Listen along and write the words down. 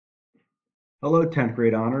Hello, 10th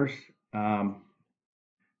grade honors. Um,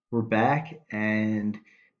 we're back, and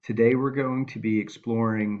today we're going to be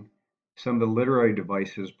exploring some of the literary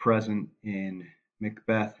devices present in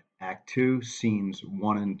Macbeth Act 2, Scenes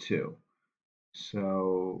 1 and 2.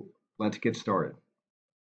 So let's get started.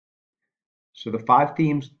 So the five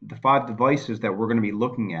devices that we're going to be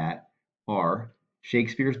looking at are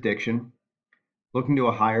Shakespeare's diction, looking to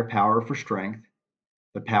a higher power for strength,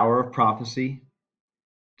 the power of prophecy,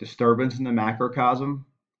 disturbance in the macrocosm,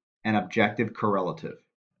 and objective correlative.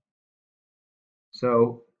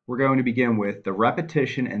 So we're going to begin with the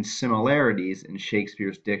repetition and similarities in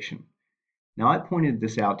Shakespeare's diction. Now, I pointed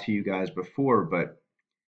this out to you guys before, but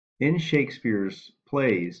in Shakespeare's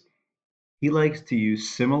plays, he likes to use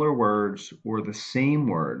similar words or the same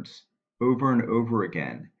words over and over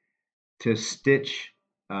again to stitch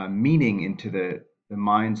meaning into the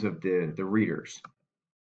minds of the readers.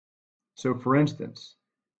 So, for instance,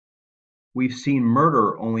 we've seen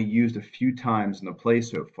murder only used a few times in the play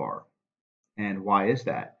so far. And why is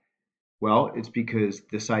that? Well, it's because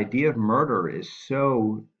this idea of murder is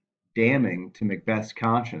so damning to Macbeth's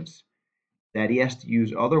conscience that he has to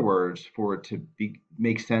use other words for it to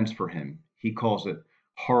make sense for him. He calls it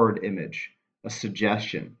hard image, a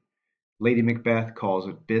suggestion. Lady Macbeth calls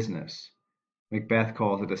it business. Macbeth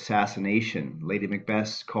calls it assassination. Lady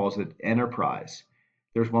Macbeth calls it enterprise.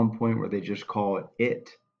 There's one point where they just call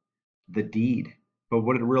it, the deed. But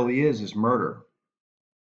what it really is murder.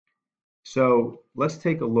 So let's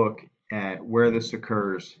take a look at where this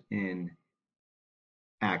occurs in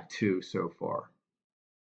Act 2 so far.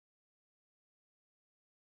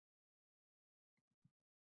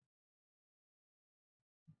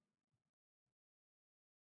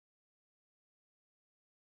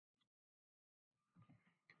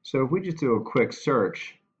 So if we just do a quick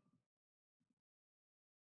search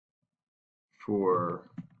for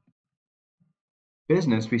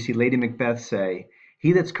business, we see Lady Macbeth say,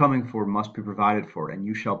 "He that's coming for must be provided for, and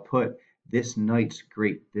you shall put this night's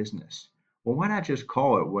great business." Well, why not just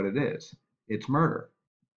call it what it is? It's murder.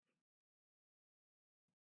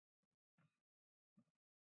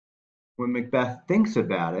 When Macbeth thinks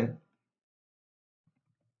about it,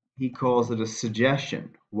 he calls it a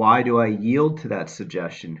suggestion. Why do I yield to that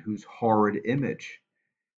suggestion, whose horrid image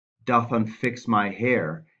doth unfix my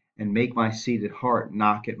hair and make my seated heart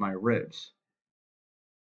knock at my ribs?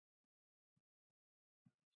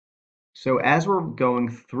 So as we're going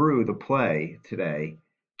through the play today,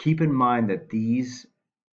 keep in mind that these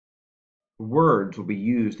words will be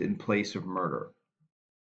used in place of murder.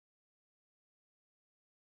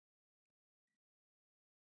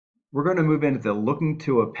 We're going to move into the looking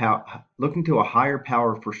to a higher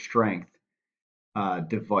power for strength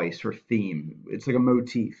device or theme. It's like a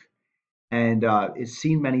motif, and it's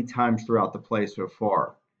seen many times throughout the play so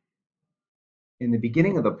far. In the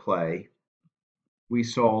beginning of the play, we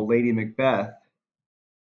saw Lady Macbeth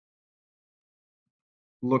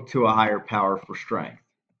look to a higher power for strength.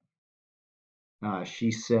 She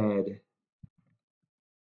said,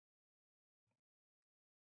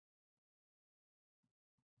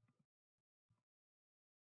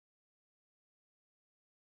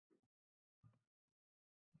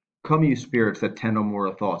 "Come, you spirits that tend on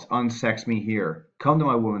mortal thoughts, unsex me here. Come to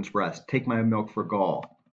my woman's breast, take my milk for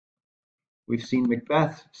gall." We've seen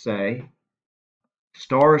Macbeth say,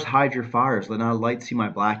 "Stars, hide your fires, let not light see my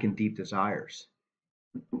black and deep desires."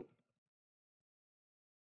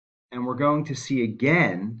 And we're going to see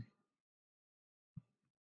again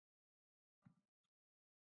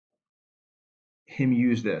him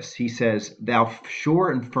use this. He says, "Thou sure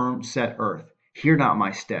and firm set earth, hear not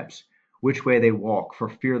my steps, which way they walk, for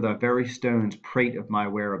fear the very stones prate of my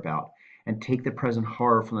whereabout, and take the present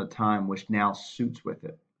horror from the time which now suits with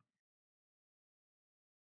it."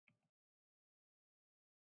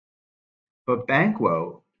 But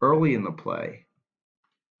Banquo, early in the play,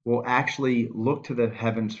 will actually look to the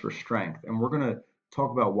heavens for strength, and we're going to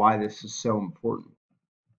talk about why this is so important.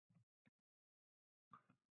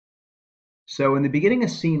 So in the beginning of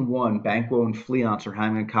scene 1, Banquo and Fleance are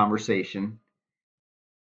having a conversation,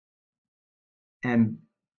 and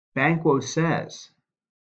Banquo says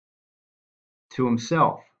to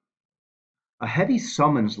himself, "A heavy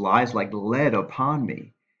summons lies like lead upon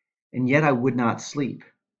me, and yet I would not sleep."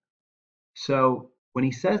 So when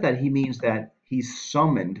he says that, he means that he's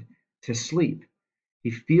summoned to sleep. He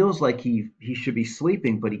feels like he should be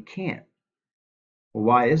sleeping, but he can't. Well,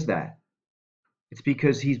 why is that? It's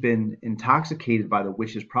because he's been intoxicated by the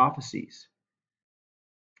witch's prophecies.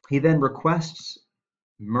 He then requests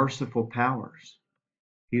merciful powers.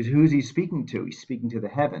 Who's he speaking to? He's speaking to the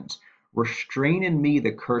heavens. Restrain in me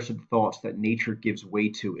the cursed thoughts that nature gives way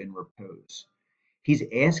to in repose. He's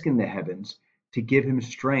asking the heavens to give him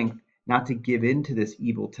strength not to give in to this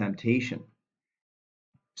evil temptation.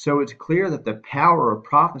 So it's clear that the power of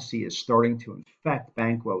prophecy is starting to infect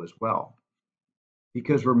Banquo as well.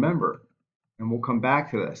 Because remember, and we'll come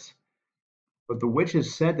back to this, but the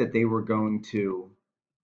witches said that they were going to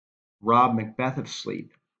rob Macbeth of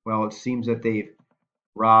sleep. Well, it seems that they've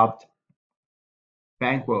robbed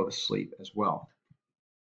Banquo of sleep as well.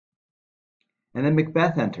 And then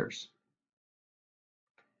Macbeth enters,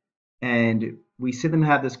 and we see them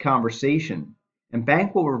have this conversation, and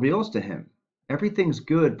Banquo reveals to him, everything's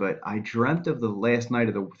good, but I dreamt of the last night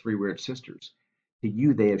of the three weird sisters. To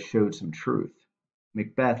you they have showed some truth.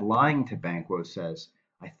 Macbeth, lying to Banquo, says,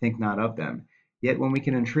 I think not of them. Yet when we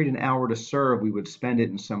can entreat an hour to serve, we would spend it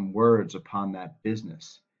in some words upon that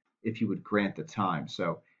business, if you would grant the time.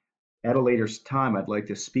 So at a later time, I'd like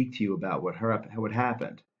to speak to you about what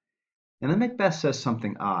happened. And then Macbeth says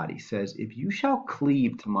something odd. He says, If you shall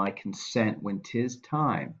cleave to my consent when 'tis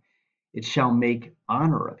time, it shall make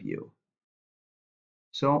honor of you.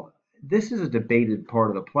 So this is a debated part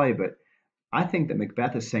of the play, but I think that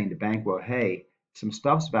Macbeth is saying to Banquo, hey, some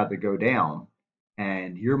stuff's about to go down,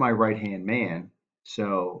 and you're my right-hand man,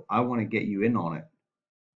 so I want to get you in on it.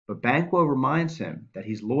 But Banquo reminds him that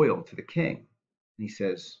he's loyal to the king. And he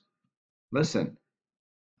says, listen,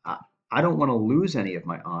 I, I don't want to lose any of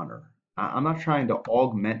my honor. I'm not trying to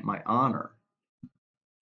augment my honor.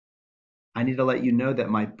 I need to let you know that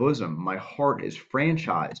my bosom, my heart is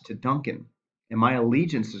franchised to Duncan, and my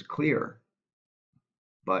allegiance is clear.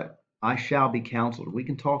 But I shall be counseled. We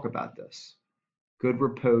can talk about this. Good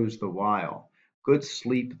repose the while, good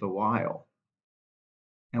sleep the while.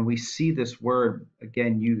 And we see this word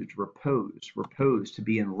again used, repose, to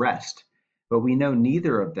be in rest. But we know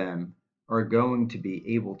neither of them are going to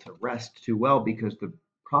be able to rest too well because the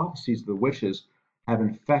prophecies of the witches have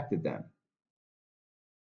infected them.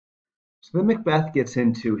 So then Macbeth gets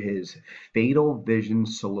into his fatal vision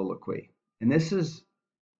soliloquy. And this is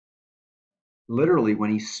literally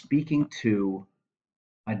when he's speaking to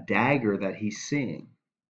a dagger that he's seeing.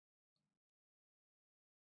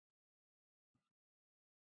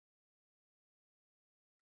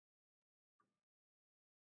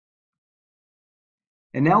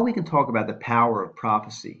 And now we can talk about the power of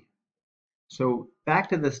prophecy. So back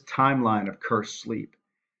to this timeline of cursed sleep.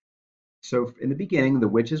 So in the beginning, the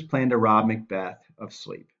witches plan to rob Macbeth of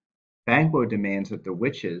sleep. Banquo demands that the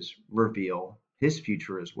witches reveal his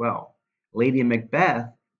future as well. Lady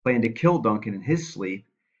Macbeth planned to kill Duncan in his sleep,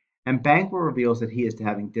 and Banquo reveals that he is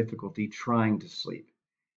having difficulty trying to sleep.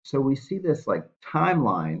 So we see this like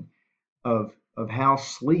timeline of how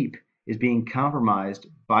sleep is being compromised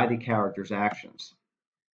by the character's actions.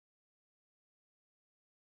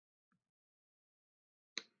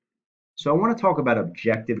 So I want to talk about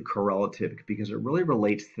objective correlative because it really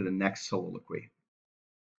relates to the next soliloquy.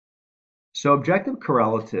 So objective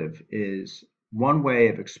correlative is one way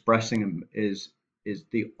of expressing is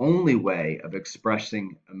the only way of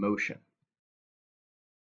expressing emotion.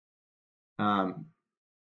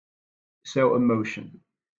 So emotion.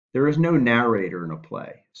 There is no narrator in a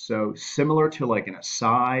play. So similar to like an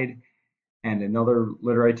aside and another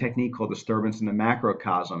literary technique called disturbance in the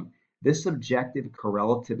macrocosm, this objective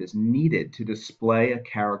correlative is needed to display a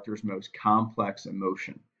character's most complex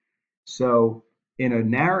emotion. So in a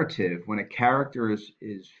narrative, when a character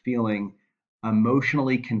is feeling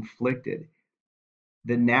emotionally conflicted,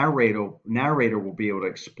 the narrator will be able to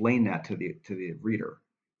explain that to the reader.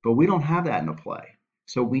 But we don't have that in a play.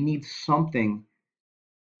 So we need something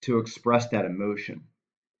to express that emotion.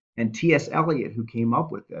 And T.S. Eliot, who came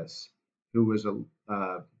up with this, who was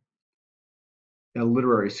a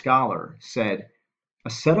literary scholar, said, a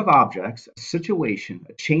set of objects, a situation,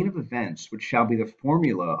 a chain of events which shall be the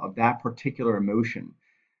formula of that particular emotion,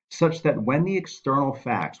 such that when the external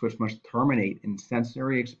facts which must terminate in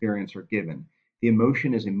sensory experience are given, the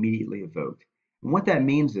emotion is immediately evoked. And what that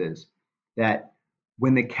means is that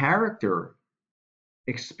when the character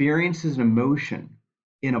experiences an emotion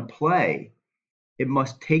in a play, it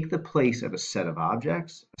must take the place of a set of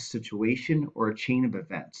objects, a situation, or a chain of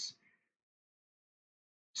events.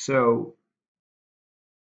 So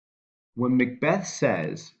when Macbeth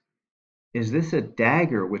says, Is this a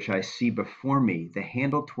dagger which I see before me, the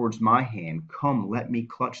handle towards my hand? Come, let me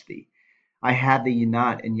clutch thee. I had thee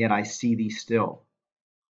not, and yet I see thee still.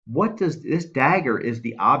 What does this dagger is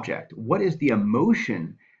the object? What is the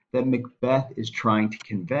emotion that Macbeth is trying to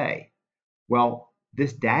convey? Well,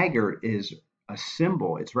 this dagger is a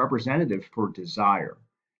symbol, it's representative for desire,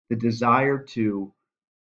 the desire to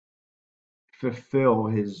fulfill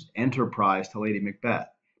his enterprise to Lady Macbeth,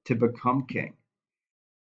 to become king.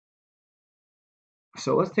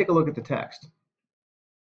 So let's take a look at the text.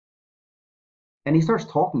 And he starts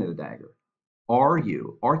talking to the dagger.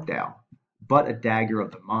 Art thou, but a dagger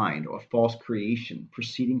of the mind, or a false creation,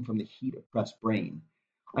 proceeding from the heat oppressed brain?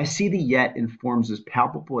 I see thee yet in forms as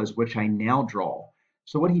palpable as which I now draw.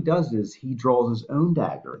 So what he does is he draws his own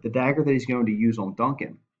dagger, the dagger that he's going to use on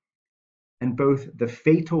Duncan. And both the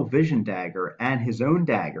fatal vision dagger and his own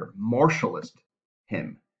dagger marshallest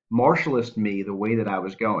him, marshallest me the way that I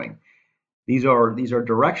was going. These are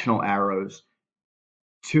directional arrows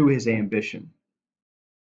to his ambition.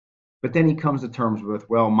 But then he comes to terms with,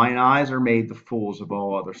 well, mine eyes are made the fools of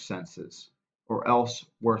all other senses, or else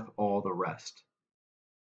worth all the rest.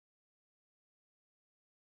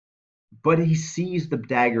 But he sees the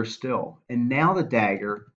dagger still, and now the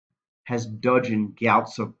dagger has dudgeon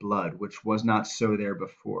gouts of blood, which was not so there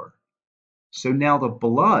before. So now the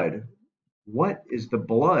blood, what is the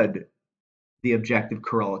blood the objective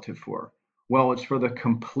correlative for? Well, it's for the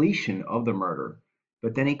completion of the murder.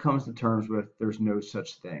 But then he comes to terms with there's no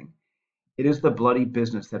such thing. It is the bloody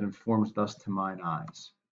business that informs thus to mine eyes.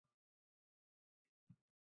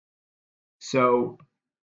 So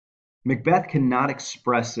Macbeth cannot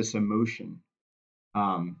express this emotion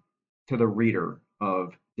to the reader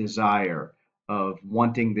of desire, of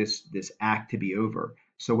wanting this act to be over.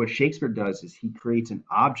 So what Shakespeare does is he creates an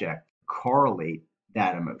object to correlate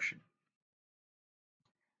that emotion.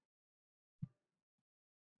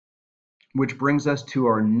 Which brings us to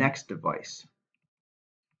our next device,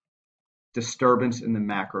 disturbance in the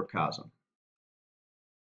macrocosm.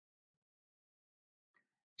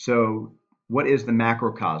 So what is the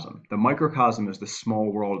macrocosm? The microcosm is the small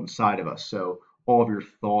world inside of us. So all of your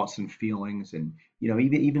thoughts and feelings and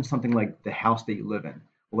even something like the house that you live in.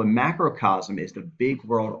 Well, the macrocosm is the big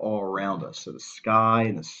world all around us. So the sky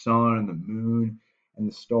and the sun and the moon and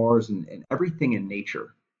the stars and everything in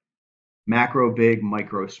nature. Macro big,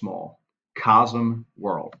 micro small. Cosm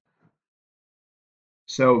world.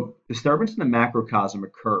 So disturbance in the macrocosm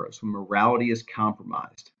occurs when morality is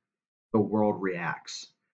compromised. The world reacts.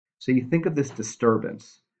 So you think of this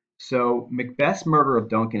disturbance. So Macbeth's murder of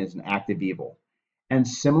Duncan is an act of evil. And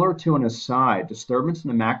similar to an aside, disturbance in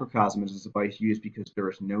the macrocosm is a device used because there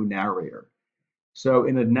is no narrator. So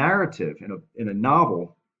in a narrative, in a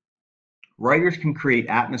novel, writers can create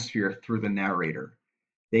atmosphere through the narrator.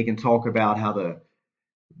 They can talk about how the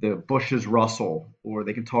bushes rustle, or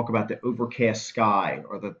they can talk about the overcast sky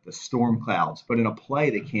or the storm clouds. But in a play,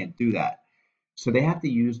 they can't do that. So they have to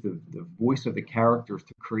use the voice of the characters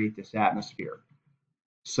to create this atmosphere.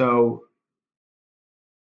 So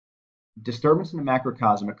disturbance in the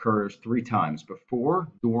macrocosm occurs 3 times: before,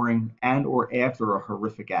 during, and or after a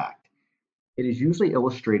horrific act. It is usually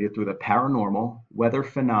illustrated through the paranormal, weather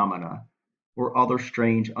phenomena, or other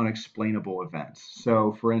strange, unexplainable events.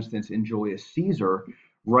 So, for instance, in Julius Caesar,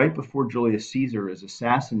 right before Julius Caesar is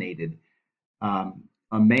assassinated, a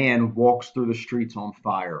man walks through the streets on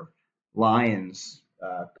fire. Lions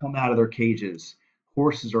come out of their cages.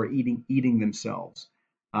 Horses are eating themselves.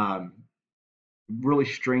 Um, really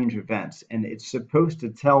strange events, and it's supposed to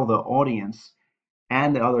tell the audience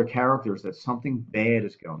and the other characters that something bad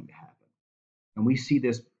is going to happen. And we see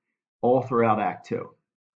this all throughout Act Two.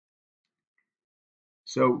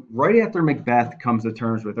 So right after Macbeth comes to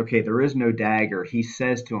terms with, okay, there is no dagger, he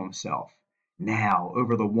says to himself, now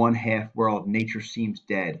over the one half world nature seems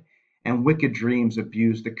dead, and wicked dreams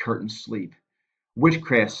abuse the curtained sleep.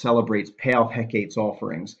 Witchcraft celebrates pale Hecate's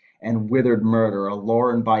offerings, and withered murder,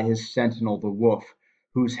 alarmed by his sentinel the wolf,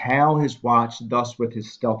 whose howl is watched thus with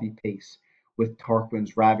his stealthy pace, with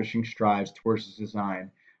Tarquin's ravishing strides towards his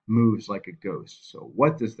design, moves like a ghost. So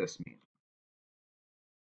what does this mean?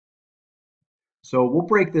 So we'll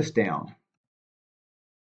break this down.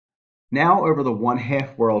 Now over the one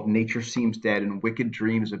half world nature seems dead, and wicked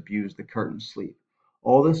dreams abuse the curtained sleep.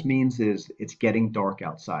 All this means is it's getting dark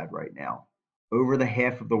outside right now. Over the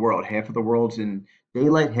half of the world's in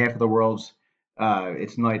daylight, half of the world's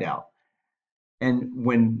it's night out. And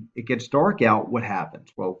when it gets dark out, what happens?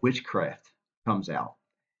 Well, witchcraft comes out.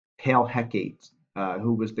 Pale Hecate,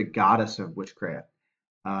 who was the goddess of witchcraft,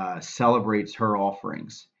 celebrates her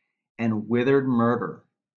offerings. And withered murder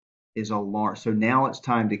is alarmed. So now it's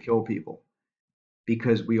time to kill people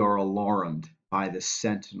because we are alarmed by the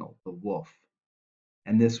sentinel, the wolf.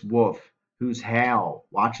 And this wolf, whose howl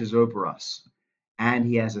watches over us, and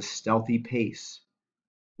he has a stealthy pace,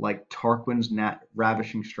 like Tarquin's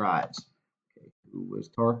ravishing strides. Okay, who was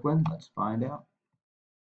Tarquin? Let's find out.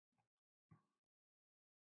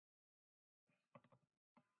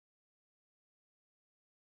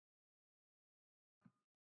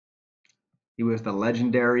 He was the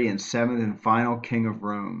legendary and seventh and final king of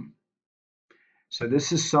Rome. So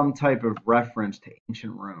this is some type of reference to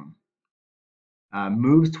ancient Rome.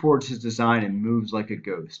 Moves towards his design and moves like a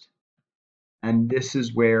ghost. And this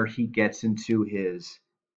is where he gets into his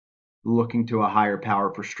looking to a higher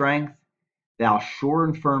power for strength. Thou sure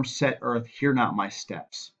and firm set earth, hear not my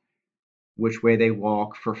steps. Which way they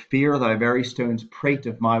walk, for fear thy very stones prate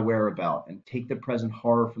of my whereabout, and take the present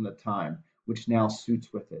horror from the time, which now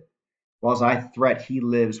suits with it. Whiles I threat he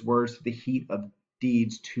lives, words to the heat of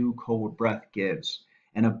deeds too cold breath gives.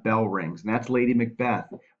 And a bell rings, and that's Lady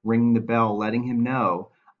Macbeth, ringing the bell, letting him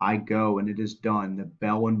know, I go, and it is done. The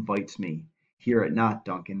bell invites me. Hear it not,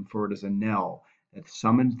 Duncan, for it is a knell that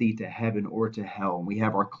summons thee to heaven or to hell. And we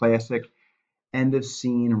have our classic end of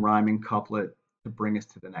scene rhyming couplet to bring us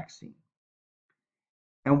to the next scene.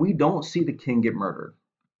 And we don't see the king get murdered.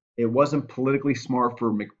 It wasn't politically smart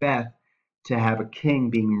for Macbeth to have a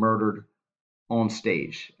king being murdered on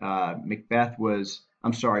stage. Macbeth was,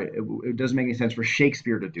 I'm sorry, it doesn't make any sense for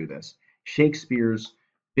Shakespeare to do this. Shakespeare's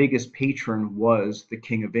biggest patron was the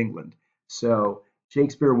King of England. So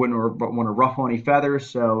Shakespeare wouldn't want to ruffle any feathers,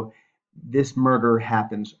 so this murder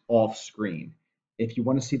happens off screen. If you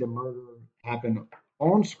want to see the murder happen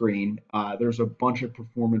on screen, there's a bunch of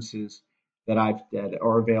performances that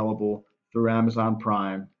are available through Amazon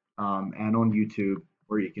Prime and on YouTube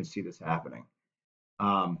where you can see this happening.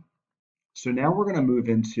 So now we're going to move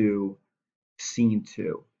into scene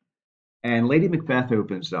two. And Lady Macbeth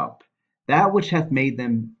opens up. That which hath made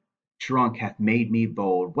them drunk hath made me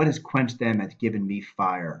bold. What has quenched them hath given me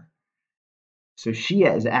fire. So she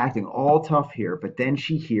is acting all tough here, but then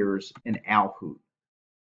she hears an owl hoot.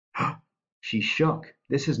 She's shook.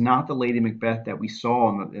 This is not the Lady Macbeth that we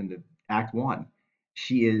saw in the Act 1.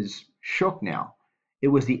 She is shook now. It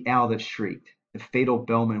was the owl that shrieked, the fatal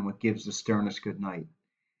bellman what gives the sternest good night.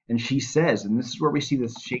 And she says, and this is where we see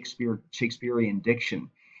this Shakespearean diction,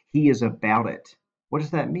 he is about it. What does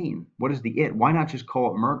that mean? What is the it? Why not just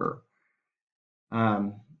call it murder?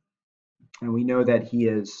 And we know that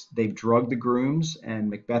they've drugged the grooms, and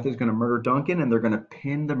Macbeth is going to murder Duncan, and they're going to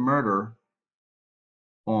pin the murder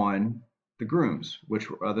on the grooms, which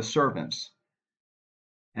are the servants.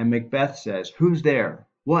 And Macbeth says, who's there?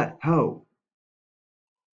 What? Ho!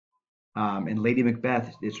 And Lady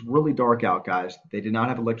Macbeth, it's really dark out, guys. They did not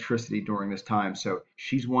have electricity during this time, so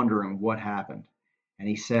she's wondering what happened. And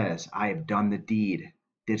he says, I have done the deed.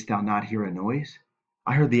 Didst thou not hear a noise?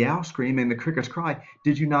 I heard the owl scream and the crickets cry.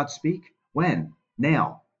 Did you not speak? When?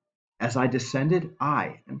 Now. As I descended,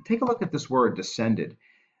 and take a look at this word, descended.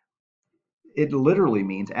 It literally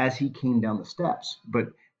means as he came down the steps, but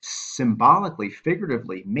symbolically,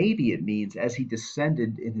 figuratively, maybe it means as he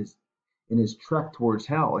descended in his trek towards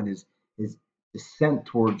hell, in his descent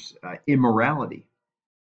towards immorality.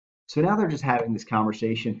 So now they're just having this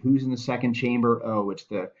conversation. Who's in the second chamber? Oh, it's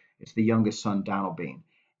the youngest son, Donalbain.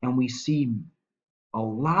 And we see a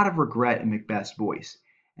lot of regret in Macbeth's voice.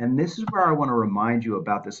 And this is where I want to remind you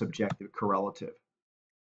about the subjective correlative.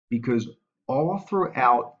 Because all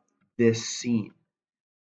throughout this scene,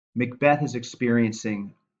 Macbeth is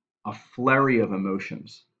experiencing a flurry of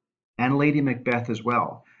emotions, and Lady Macbeth as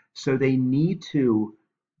well. So they need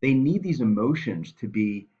these emotions to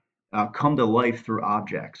be come to life through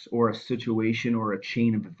objects or a situation or a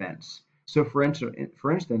chain of events. So for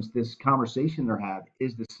instance, this conversation they're having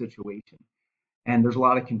is the situation, and there's a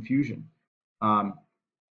lot of confusion.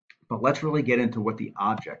 But let's really get into what the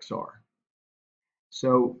objects are.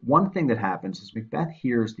 So one thing that happens is Macbeth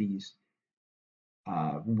hears these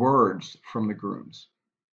words from the grooms.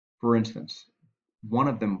 For instance, one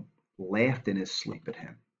of them laughed in his sleep at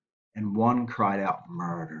him, and one cried out,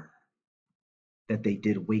 murder. That they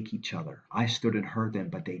did wake each other. I stood and heard them,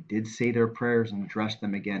 but they did say their prayers and addressed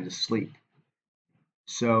them again to sleep.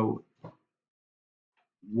 So,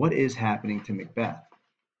 what is happening to Macbeth?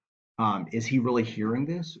 Is he really hearing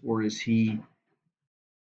this, or is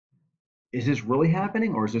this really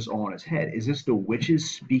happening, or is this all in his head? Is this the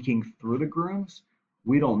witches speaking through the grooms?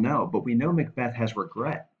 We don't know, but we know Macbeth has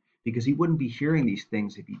regret because he wouldn't be hearing these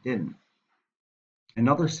things if he didn't.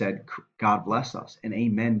 Another said, God bless us, and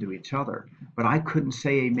amen to each other. But I couldn't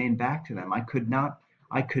say amen back to them. I could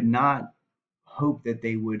not hope that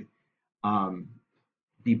they would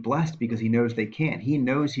be blessed because he knows they can't. He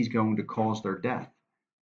knows he's going to cause their death.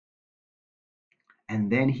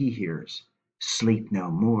 And then he hears, sleep no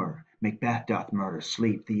more. Macbeth doth murder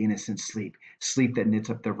sleep, the innocent sleep, sleep that knits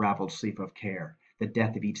up the ravelled sleep of care, the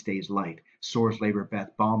death of each day's light, sore's labor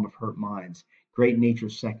beth, balm of hurt minds, great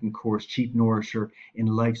nature's second course, chief nourisher in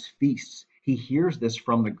life's feasts. He hears this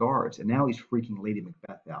from the guards, and now he's freaking Lady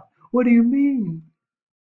Macbeth out. What do you mean?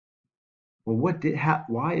 Well,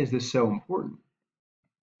 why is this so important?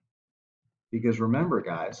 Because remember,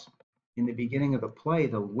 guys, in the beginning of the play,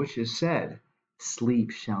 the witches said,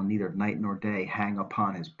 "Sleep shall neither night nor day hang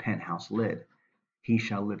upon his penthouse lid. He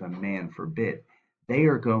shall live a man forbid." They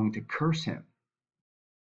are going to curse him.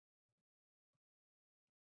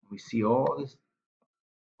 We see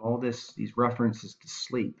these references to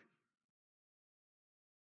sleep.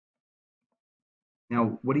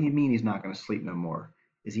 Now, what do you mean he's not going to sleep no more?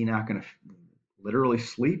 Is he not going to literally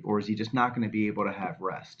sleep, or is he just not going to be able to have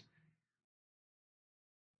rest?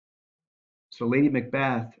 So Lady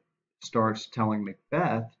Macbeth starts telling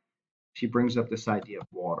Macbeth, she brings up this idea of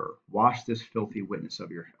water. Wash this filthy witness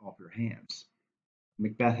off your hands.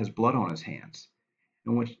 Macbeth has blood on his hands.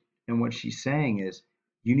 And what she's saying is,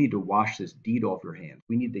 you need to wash this deed off your hands.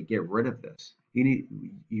 We need to get rid of this. You need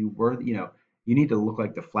to look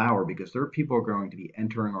like the flower because there are people are going to be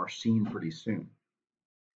entering our scene pretty soon.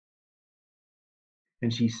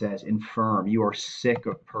 And she says, "Infirm, you are sick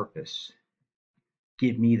of purpose.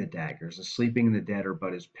 Give me the daggers. The sleeping and the dead are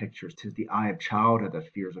but his pictures. 'Tis the eye of childhood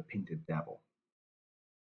that fears a painted devil."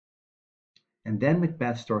 And then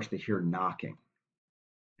Macbeth starts to hear knocking.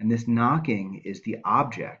 And this knocking is the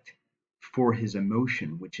object for his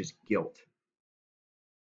emotion, which is guilt.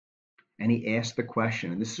 And he asks the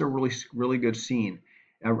question, and this is a really good scene.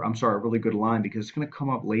 I'm sorry, a really good line because it's going to come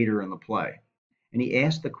up later in the play. And he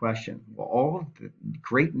asked the question, "Will all of the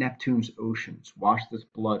great Neptune's oceans wash this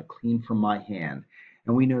blood clean from my hand?"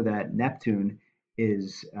 And we know that Neptune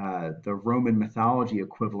is the Roman mythology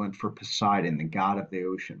equivalent for Poseidon, the god of the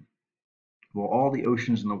ocean. "Will all the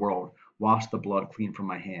oceans in the world wash the blood clean from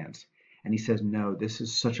my hands?" And he says, "No, this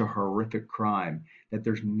is such a horrific crime that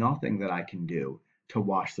there's nothing that I can do to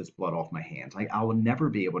wash this blood off my hands. I will never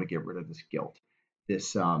be able to get rid of this guilt,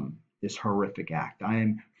 this horrific act. I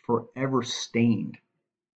am forever stained.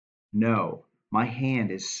 No, my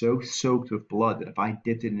hand is so soaked with blood that if I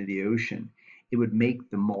dipped it into the ocean, it would make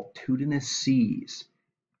the multitudinous seas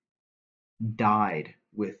dyed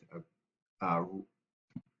uh,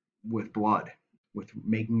 with blood, with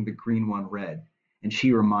making the green one red." And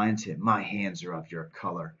she reminds him, "My hands are of your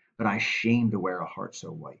color, but I shame to wear a heart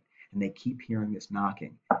so white." And they keep hearing this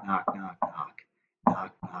knocking, knock, knock, knock,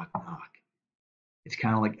 knock, knock, knock. It's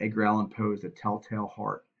kind of like Edgar Allan Poe's The Telltale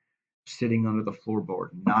Heart, sitting under the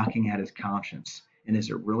floorboard, knocking at his conscience. And is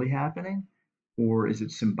it really happening? Or is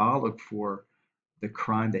it symbolic for the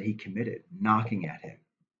crime that he committed, knocking at him?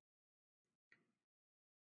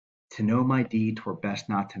 "To know my deed 'twere best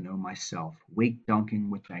not to know myself. Wake,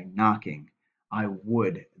 Duncan, with thy knocking. I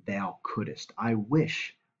would thou couldst. I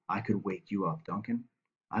wish I could wake you up, Duncan.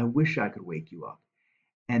 I wish I could wake you up."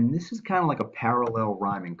 And this is kind of like a parallel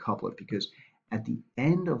rhyming couplet because at the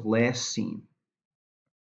end of last scene,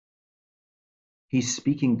 he's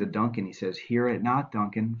speaking to Duncan. He says, "Hear it not,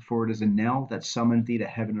 Duncan, for it is a knell that summoned thee to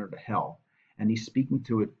heaven or to hell." And he's speaking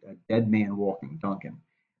to a dead man walking, Duncan.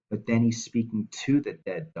 But then he's speaking to the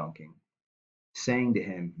dead Duncan, saying to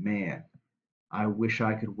him, "Man, I wish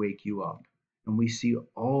I could wake you up." And we see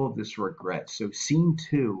all of this regret. So scene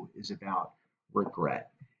two is about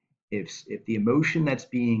regret. If the emotion that's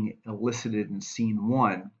being elicited in scene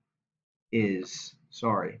one is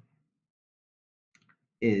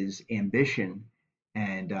is ambition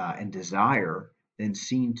and desire, then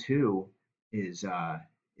scene two is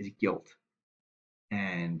guilt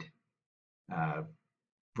and uh,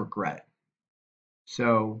 regret.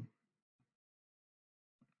 So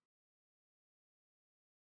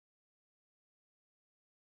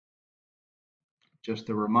just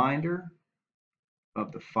a reminder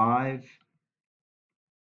of the five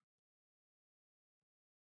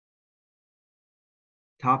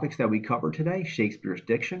topics that we covered today: Shakespeare's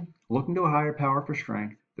diction, looking to a higher power for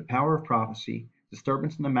strength, the power of prophecy,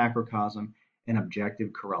 disturbance in the macrocosm, and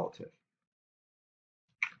objective correlative.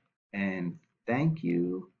 And thank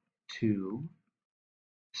you to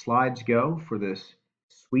Slides Go for this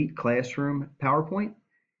sweet classroom PowerPoint.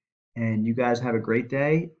 And you guys have a great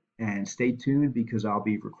day and stay tuned because I'll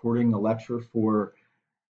be recording a lecture for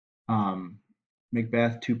um,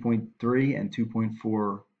 Macbeth 2.3 and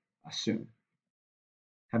 2.4 soon.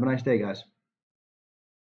 Have a nice day, guys.